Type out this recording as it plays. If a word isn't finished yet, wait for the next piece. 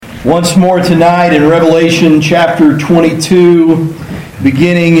Once more tonight in Revelation chapter 22,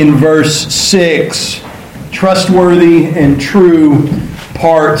 beginning in verse 6, Trustworthy and True,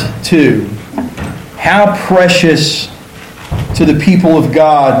 Part 2. How precious to the people of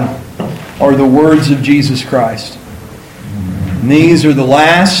God are the words of Jesus Christ. And these are the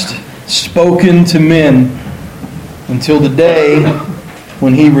last spoken to men until the day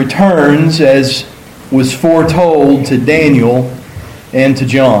when He returns, as was foretold to Daniel and to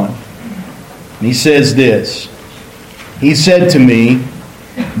John. And He says this. He said to me,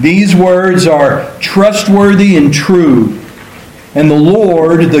 "These words are trustworthy and true. And the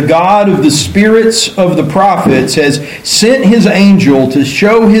Lord, the God of the spirits of the prophets, has sent His angel to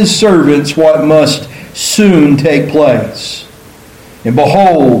show His servants what must soon take place. And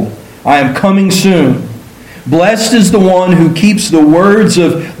behold, I am coming soon. Blessed is the one who keeps the words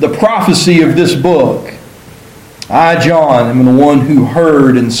of the prophecy of this book. I, John, am the one who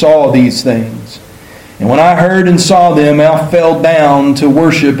heard and saw these things. And when I heard and saw them, I fell down to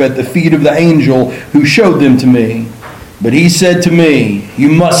worship at the feet of the angel who showed them to me. But he said to me, 'You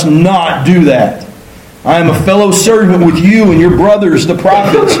must not do that. I am a fellow servant with you and your brothers, the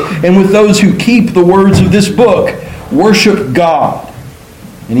prophets, and with those who keep the words of this book. Worship God.'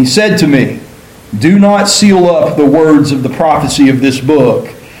 And he said to me, 'Do not seal up the words of the prophecy of this book,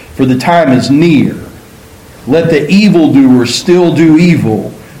 for the time is near. Let the evildoer still do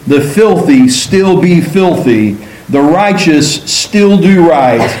evil, the filthy still be filthy, the righteous still do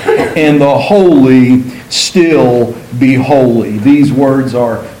right, and the holy still be holy.'" These words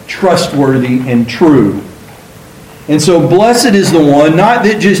are trustworthy and true. And so blessed is the one, not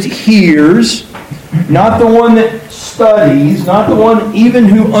that just hears, not the one that studies, not the one even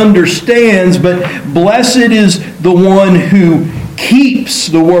who understands, but blessed is the one who keeps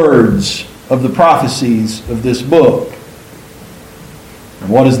the words of the prophecies of this book. And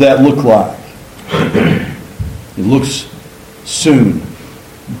what does that look like? It looks soon.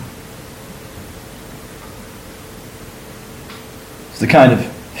 It's the kind of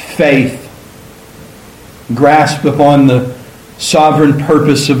faith grasp upon the sovereign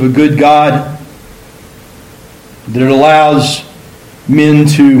purpose of a good God that it allows men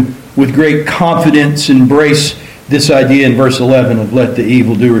to, with great confidence, embrace this idea in verse 11 of "Let the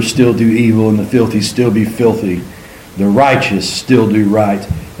evildoer still do evil and the filthy still be filthy, the righteous still do right,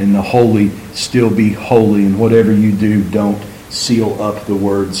 and the holy still be holy. And whatever you do, don't seal up the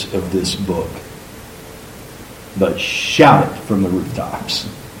words of this book, but shout it from the rooftops."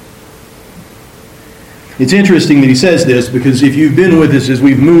 It's interesting that he says this, because if you've been with us as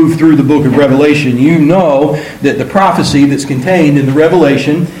we've moved through the book of Revelation, you know that the prophecy that's contained in the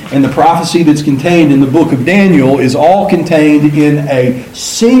Revelation and the prophecy that's contained in the book of Daniel is all contained in a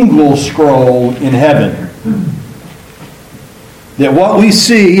single scroll in heaven. That what we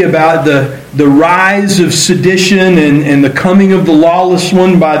see about the rise of sedition and the coming of the lawless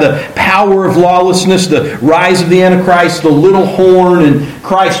one by the power of lawlessness, the rise of the Antichrist, the little horn, and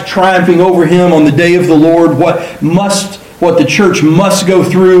Christ triumphing over him on the day of the Lord, what the church must go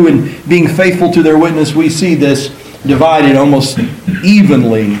through in being faithful to their witness, we see this divided almost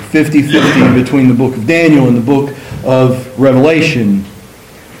evenly, 50-50, between the book of Daniel and the book of Revelation.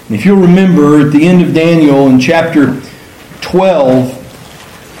 And if you'll remember, at the end of Daniel in chapter 12,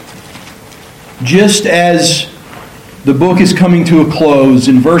 just as the book is coming to a close,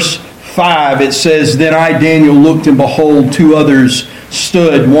 in verse 5 it says, "Then I, Daniel, looked, and behold, two others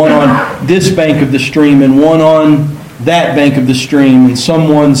stood, one on this bank of the stream and one on that bank of the stream. And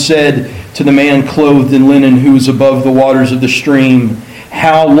someone said to the man clothed in linen who was above the waters of the stream,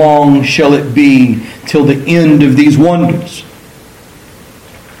 'How long shall it be till the end of these wonders?'"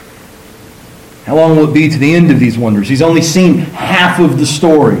 How long will it be to the end of these wonders? He's only seen half of the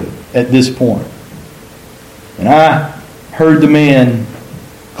story at this point. "And I heard the man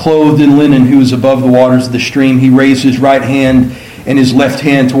clothed in linen who was above the waters of the stream. He raised his right hand and his left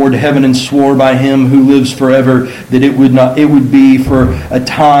hand toward heaven and swore by him who lives forever that it would be for a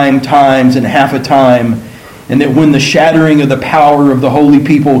time, times, and half a time, and that when the shattering of the power of the holy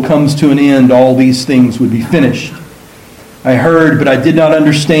people comes to an end, all these things would be finished. I heard, but I did not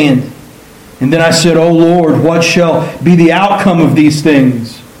understand. And then I said, 'O Lord, what shall be the outcome of these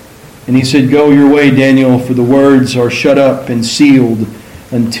things?' And he said, 'Go your way, Daniel, for the words are shut up and sealed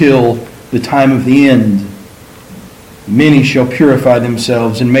until the time of the end. Many shall purify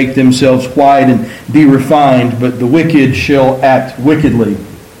themselves and make themselves white and be refined, but the wicked shall act wickedly.'"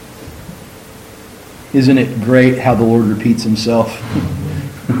 Isn't it great how the Lord repeats himself?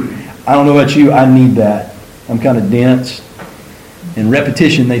 I don't know about you, I need that. I'm kind of dense. And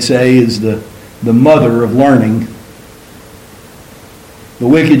repetition, they say, is the mother of learning. The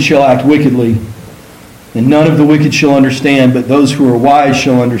wicked shall act wickedly, and none of the wicked shall understand, but those who are wise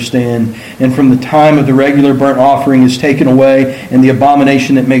shall understand. And from the time of the regular burnt offering is taken away, and the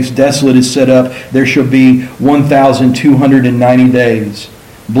abomination that makes desolate is set up, there shall be 1,290 days.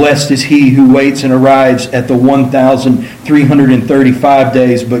 Blessed is he who waits and arrives at the 1,335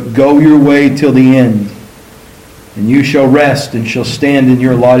 days, but go your way till the end. And you shall rest and shall stand in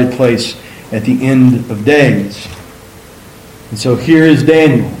your allotted place at the end of days. And so here is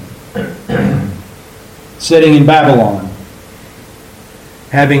Daniel, sitting in Babylon,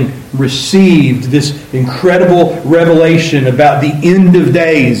 having received this incredible revelation about the end of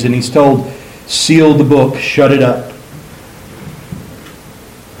days. And he's told, seal the book, shut it up.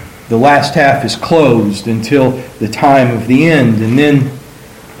 The last half is closed until the time of the end. And then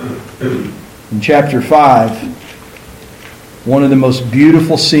in chapter 5, one of the most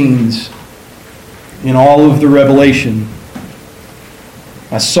beautiful scenes in all of the Revelation,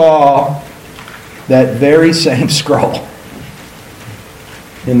 I saw that very same scroll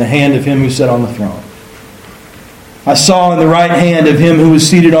in the hand of him who sat on the throne. I saw in the right hand of him who was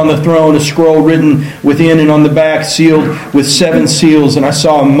seated on the throne a scroll written within and on the back, sealed with 7 seals. And I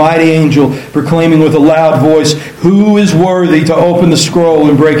saw a mighty angel proclaiming with a loud voice, "Who is worthy to open the scroll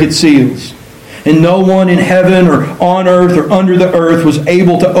and break its seals?" And no one in heaven or on earth or under the earth was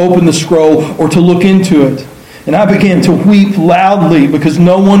able to open the scroll or to look into it. And I began to weep loudly because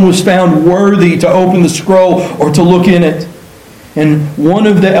no one was found worthy to open the scroll or to look in it. And one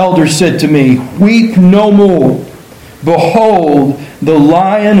of the elders said to me, "Weep no more. Behold, the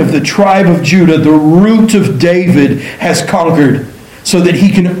Lion of the tribe of Judah, the Root of David, has conquered, so that he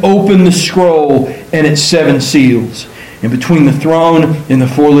can open the scroll and its 7 seals." And between the throne and the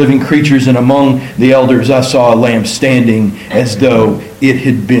 4 living creatures and among the elders, I saw a lamb standing as though it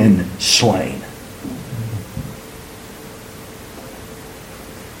had been slain.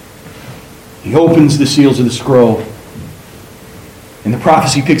 He opens the seals of the scroll, and the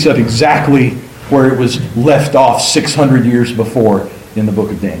prophecy picks up exactly where it was left off 600 years before in the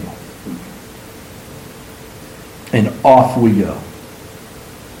book of Daniel. And off we go.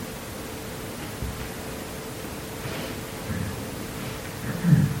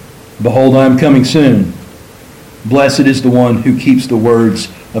 Behold, I am coming soon. Blessed is the one who keeps the words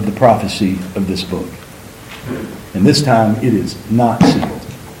of the prophecy of this book. And this time it is not sealed.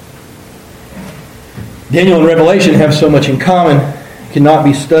 Daniel and Revelation have so much in common, cannot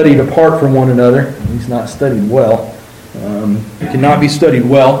be studied apart from one another. At least not studied well. Cannot be studied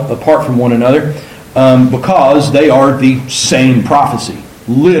well apart from one another because they are the same prophecy.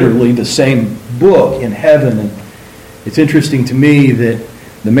 Literally the same book in heaven. And it's interesting to me that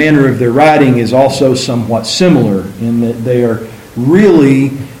the manner of their writing is also somewhat similar in that they are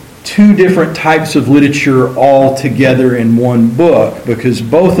really 2 different types of literature all together in one book, because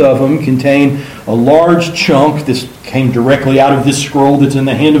both of them contain a large chunk. This came directly out of this scroll that's in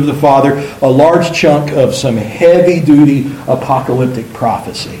the hand of the Father, a large chunk of some heavy-duty apocalyptic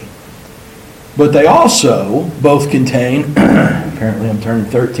prophecy. But they also both contain, apparently I'm turning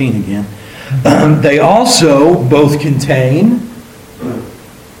 13 again, they also both contain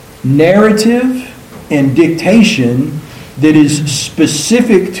narrative and dictation that is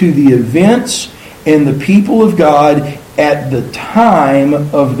specific to the events and the people of God at the time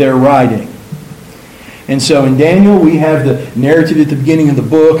of their writing. And so in Daniel, we have the narrative at the beginning of the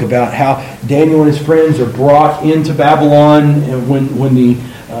book about how Daniel and his friends are brought into Babylon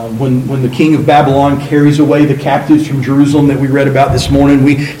when the king of Babylon carries away the captives from Jerusalem that we read about this morning.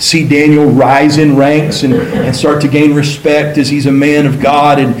 We see Daniel rise in ranks and start to gain respect as he's a man of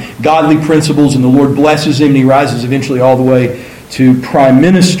God and godly principles, and the Lord blesses him, and he rises eventually all the way to prime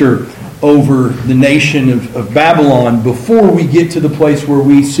minister over the nation of Babylon before we get to the place where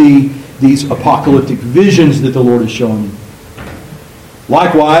we see these apocalyptic visions that the Lord is showing him.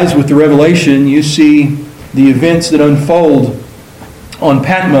 Likewise, with the Revelation, you see the events that unfold on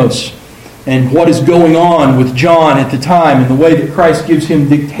Patmos and what is going on with John at the time and the way that Christ gives him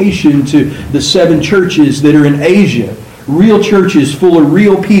dictation to the 7 churches that are in Asia. Real churches full of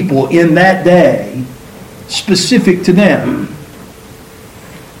real people in that day, specific to them.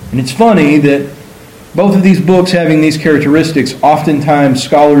 And it's funny that both of these books having these characteristics, oftentimes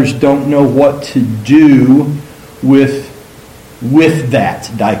scholars don't know what to do with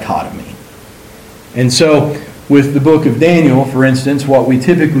that dichotomy. And so with the book of Daniel, for instance, what we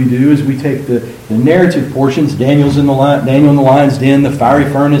typically do is we take the narrative portions, Daniel in the lion's den, the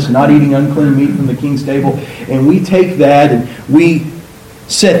fiery furnace, not eating unclean meat from the king's table, and we take that and we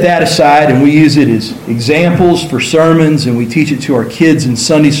set that aside and we use it as examples for sermons and we teach it to our kids in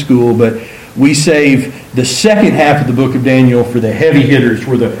Sunday school. But We save the second half of the book of Daniel for the heavy hitters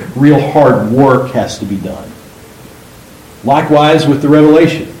where the real hard work has to be done. Likewise with the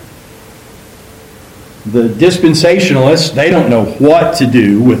Revelation. The dispensationalists, they don't know what to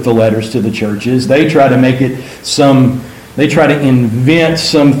do with the letters to the churches. They try to invent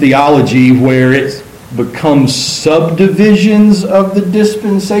some theology where it becomes subdivisions of the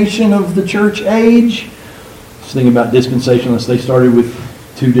dispensation of the church age. I was thinking about dispensationalists. They started with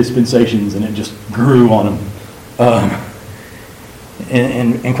 2 dispensations and it just grew on them.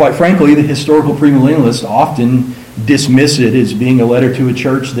 And quite frankly, the historical premillennialists often dismiss it as being a letter to a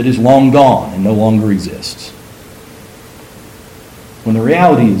church that is long gone and no longer exists. When the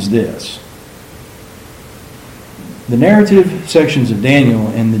reality is this: the narrative sections of Daniel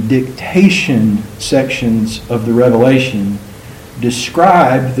and the dictation sections of the Revelation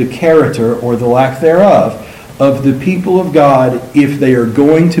describe the character or the lack thereof of the people of God if they are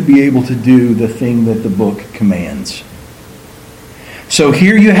going to be able to do the thing that the book commands. So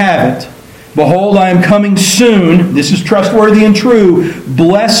here you have it. Behold, I am coming soon. This is trustworthy and true.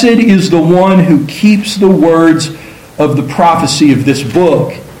 Blessed is the one who keeps the words of the prophecy of this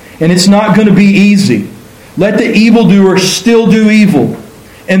book. And it's not going to be easy. Let the evildoer still do evil,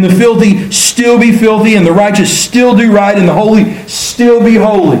 and the filthy still be filthy, and the righteous still do right, and the holy still be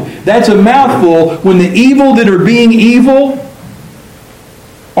holy. That's a mouthful when the evil that are being evil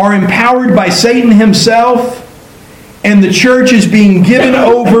are empowered by Satan himself, and the church is being given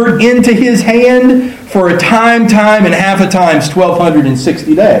over into his hand for a time, and half a times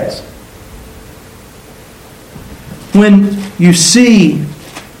 1,260 days. When you see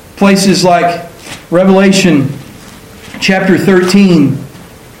places like Revelation chapter 13,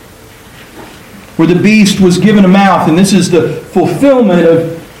 where the beast was given a mouth, and this is the fulfillment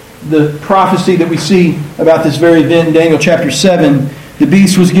of the prophecy that we see about this very event in Daniel chapter 7. The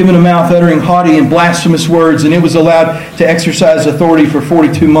beast was given a mouth uttering haughty and blasphemous words, and it was allowed to exercise authority for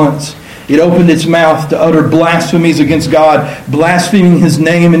 42 months. It opened its mouth to utter blasphemies against God, blaspheming His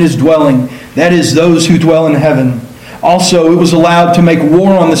name and His dwelling, that is, those who dwell in heaven. Also, it was allowed to make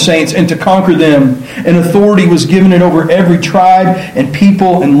war on the saints and to conquer them. And authority was given it over every tribe and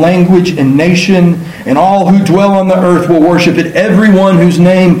people and language and nation. And all who dwell on the earth will worship it. Everyone whose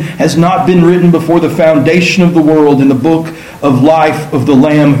name has not been written before the foundation of the world in the book of life of the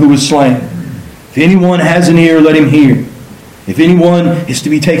Lamb who was slain. If anyone has an ear, let him hear. If anyone is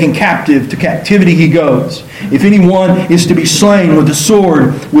to be taken captive, to captivity he goes. If anyone is to be slain with the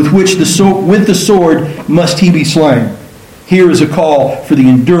sword, with the sword must he be slain. Here is a call for the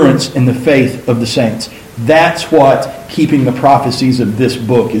endurance and the faith of the saints. That's what keeping the prophecies of this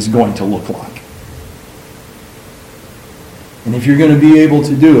book is going to look like. And if you're going to be able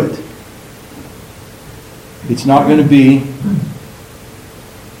to do it, it's not going to be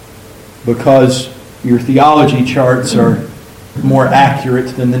because your theology charts are more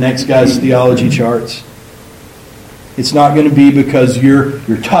accurate than the next guy's theology charts. It's not going to be because you're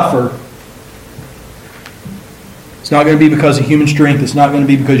tougher. It's not going to be because of human strength. It's not going to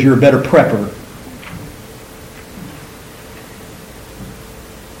be because you're a better prepper.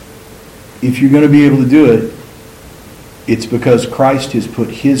 If you're going to be able to do it, it's because Christ has put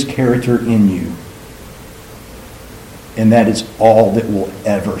His character in you. And that is all that will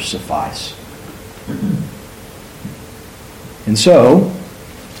ever suffice. And so,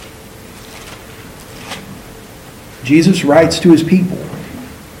 Jesus writes to His people.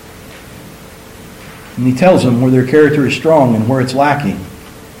 And He tells them where their character is strong and where it's lacking.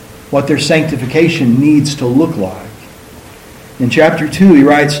 What their sanctification needs to look like. In chapter 2, He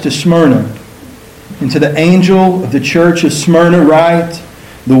writes to Smyrna. And to the angel of the church of Smyrna write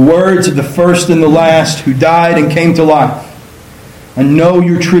the words of the first and the last who died and came to life. I know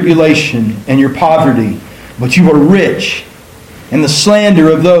your tribulation and your poverty, but you are rich. And the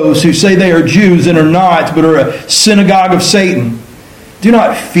slander of those who say they are Jews and are not, but are a synagogue of Satan. Do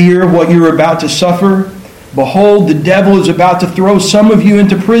not fear what you are about to suffer. Behold, the devil is about to throw some of you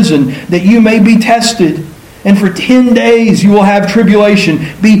into prison, that you may be tested. And for 10 days you will have tribulation.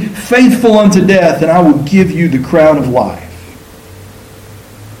 Be faithful unto death, and I will give you the crown of life.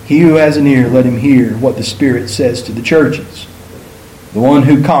 He who has an ear, let him hear what the Spirit says to the churches. The one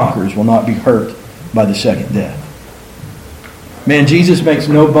who conquers will not be hurt by the second death. Man, Jesus makes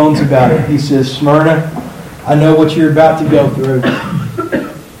no bones about it. He says, Smyrna, I know what you're about to go through.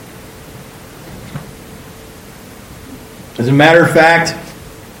 As a matter of fact,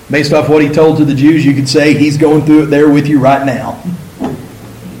 based off what He told to the Jews, you could say He's going through it there with you right now.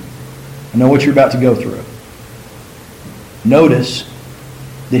 I know what you're about to go through. Notice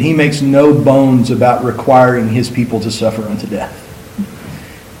that He makes no bones about requiring His people to suffer unto death.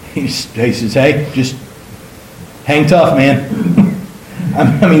 He says, hey, just hang tough, man.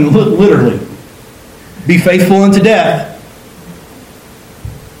 I mean, literally. Be faithful unto death.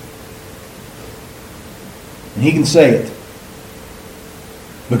 And he can say it.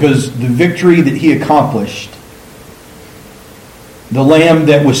 Because the victory that he accomplished, the Lamb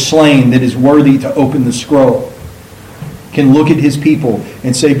that was slain, that is worthy to open the scroll, can look at his people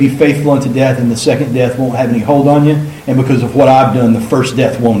and say, be faithful unto death, and the second death won't have any hold on you. And because of what I've done, the first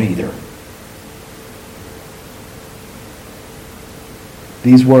death won't either.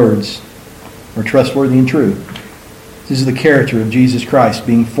 These words are trustworthy and true. This is the character of Jesus Christ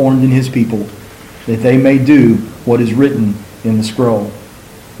being formed in his people, that they may do what is written in the scroll.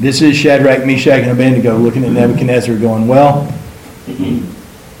 This is Shadrach, Meshach, and Abednego looking at Nebuchadnezzar going, well,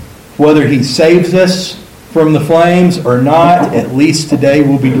 whether he saves us from the flames or not, at least today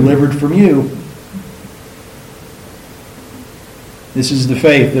we'll be delivered from you. This is the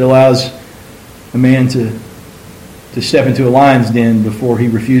faith that allows a man to step into a lion's den before he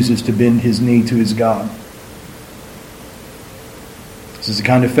refuses to bend his knee to his God. This is the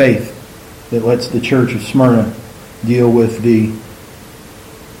kind of faith that lets the church of Smyrna deal with the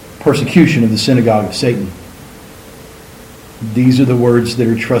persecution of the synagogue of Satan. These are the words that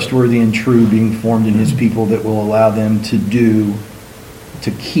are trustworthy and true being formed in his people that will allow them to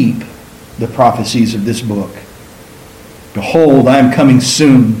keep the prophecies of this book. Behold, I am coming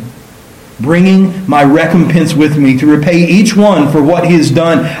soon, bringing my recompense with me to repay each one for what he has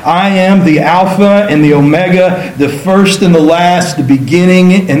done. I am the Alpha and the Omega, the first and the last, the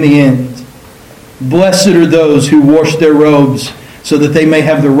beginning and the end. Blessed are those who wash their robes, so that they may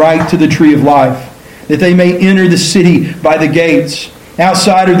have the right to the tree of life, that they may enter the city by the gates.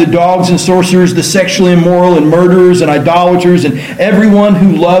 Outside are the dogs and sorcerers, the sexually immoral and murderers and idolaters, and everyone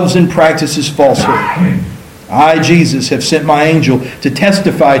who loves and practices falsehood. I, Jesus, have sent my angel to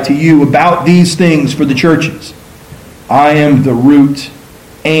testify to you about these things for the churches. I am the root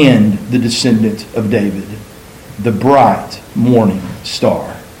and the descendant of David, the bright morning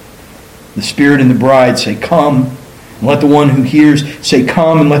star. The Spirit and the bride say, come. And let the one who hears say,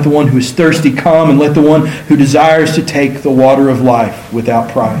 come. And let the one who is thirsty come. And let the one who desires to take the water of life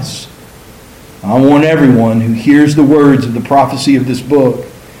without price. I warn everyone who hears the words of the prophecy of this book.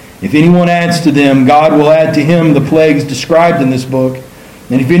 If anyone adds to them, God will add to him the plagues described in this book.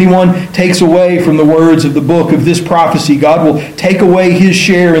 And if anyone takes away from the words of the book of this prophecy, God will take away his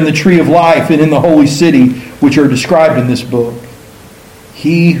share in the tree of life and in the holy city, which are described in this book.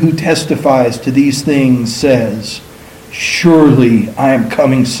 He who testifies to these things says, surely I am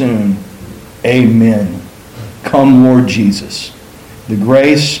coming soon. Amen. Come, Lord Jesus. The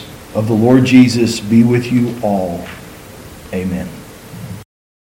grace of the Lord Jesus be with you all. Amen.